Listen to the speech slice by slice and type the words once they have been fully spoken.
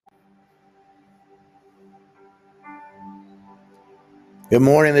Good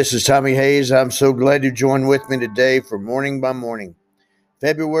morning. This is Tommy Hayes. I'm so glad you joined with me today for Morning by Morning,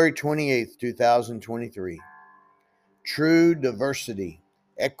 February 28th, 2023. True diversity,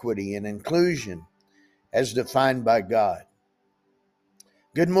 equity, and inclusion as defined by God.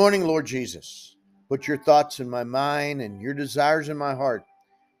 Good morning, Lord Jesus. Put your thoughts in my mind and your desires in my heart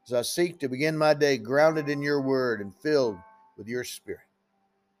as I seek to begin my day grounded in your word and filled with your spirit.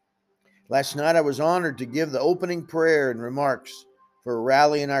 Last night, I was honored to give the opening prayer and remarks for a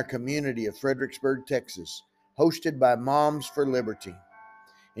rally in our community of Fredericksburg, Texas, hosted by Moms for Liberty,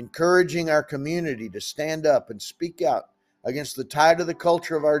 encouraging our community to stand up and speak out against the tide of the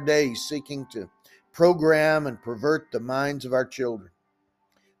culture of our day seeking to program and pervert the minds of our children.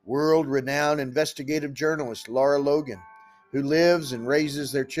 World-renowned investigative journalist Lara Logan, who lives and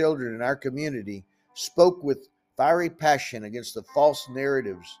raises their children in our community, spoke with fiery passion against the false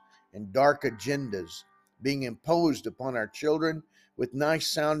narratives and dark agendas being imposed upon our children with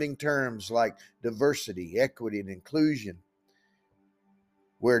nice-sounding terms like diversity, equity, and inclusion.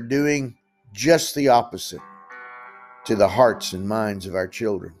 We're doing just the opposite to the hearts and minds of our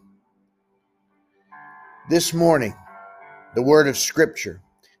children. This morning, the word of Scripture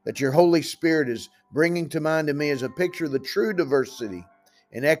that your Holy Spirit is bringing to mind to me is a picture of the true diversity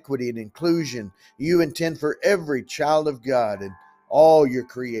and equity and inclusion you intend for every child of God and all your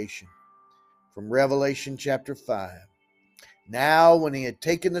creation. From Revelation chapter 5. Now, when he had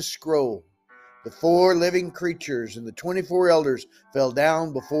taken the scroll, the 4 living creatures and the 24 elders fell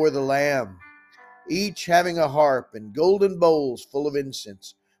down before the Lamb, each having a harp and golden bowls full of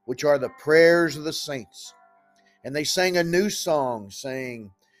incense, which are the prayers of the saints. And they sang a new song,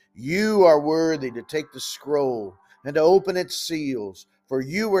 saying, You are worthy to take the scroll and to open its seals, for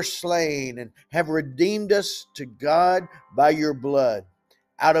you were slain and have redeemed us to God by your blood,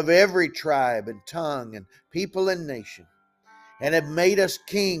 out of every tribe and tongue and people and nation, and have made us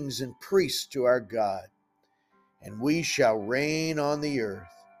kings and priests to our God, and we shall reign on the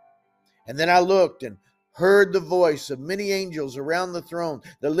earth. And then I looked and heard the voice of many angels around the throne,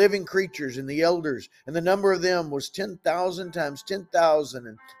 the living creatures and the elders, and the number of them was 10,000 times 10,000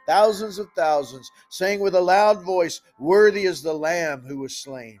 and thousands of thousands, saying with a loud voice, Worthy is the Lamb who was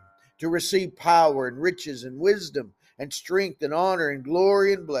slain, to receive power and riches and wisdom and strength and honor and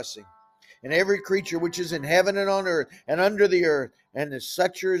glory and blessing. And every creature which is in heaven and on earth and under the earth, and the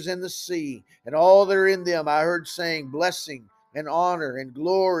such as in the sea, and all that are in them, I heard saying, Blessing and honor and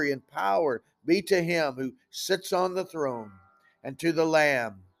glory and power be to him who sits on the throne and to the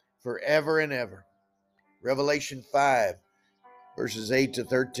Lamb forever and ever. Revelation 5, verses 8 to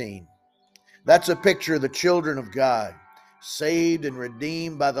 13. That's a picture of the children of God, saved and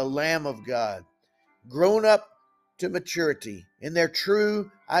redeemed by the Lamb of God, grown up to maturity in their true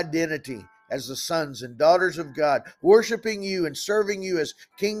identity as the sons and daughters of God, worshiping you and serving you as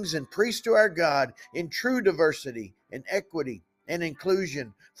kings and priests to our God in true diversity and equity and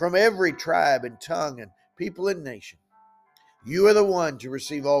inclusion from every tribe and tongue and people and nation. You are the one to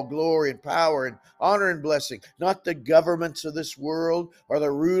receive all glory and power and honor and blessing, not the governments of this world or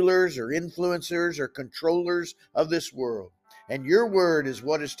the rulers or influencers or controllers of this world. And your word is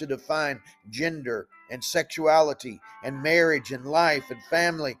what is to define gender and sexuality and marriage and life and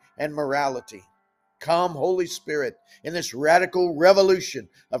family and morality. Come, Holy Spirit, in this radical revolution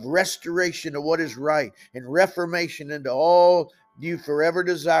of restoration of what is right and reformation into all you forever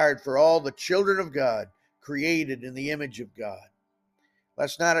desired for all the children of God, created in the image of God.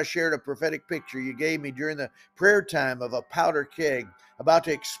 Last night I shared a prophetic picture you gave me during the prayer time of a powder keg about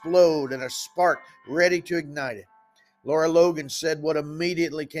to explode and a spark ready to ignite it. Lara Logan said what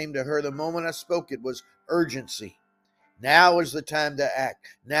immediately came to her the moment I spoke it was urgency. Now is the time to act.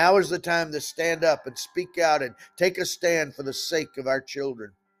 Now is the time to stand up and speak out and take a stand for the sake of our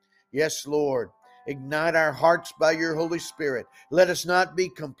children. Yes, Lord. Ignite our hearts by your Holy Spirit. Let us not be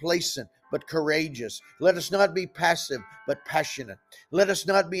complacent, but courageous. Let us not be passive, but passionate. Let us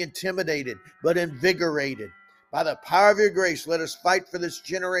not be intimidated, but invigorated. By the power of your grace, let us fight for this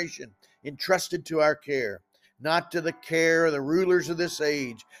generation entrusted to our care, not to the care of the rulers of this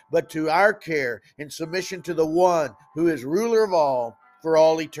age, but to our care in submission to the one who is ruler of all for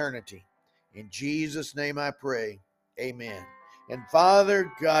all eternity. In Jesus' name I pray. Amen. And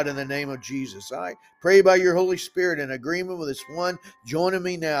Father God, in the name of Jesus, I pray by your Holy Spirit in agreement with this one joining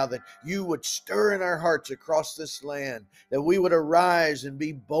me now, that you would stir in our hearts across this land, that we would arise and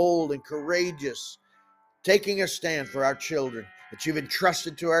be bold and courageous, taking a stand for our children that you've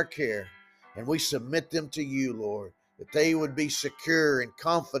entrusted to our care. And we submit them to you, Lord, that they would be secure and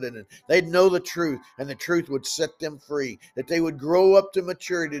confident, and they'd know the truth, and the truth would set them free, that they would grow up to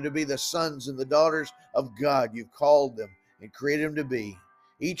maturity to be the sons and the daughters of God you've called them and created them to be.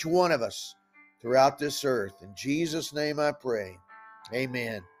 Each one of us throughout this earth. In Jesus' name I pray.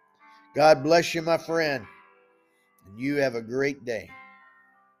 Amen. God bless you, my friend, and you have a great day.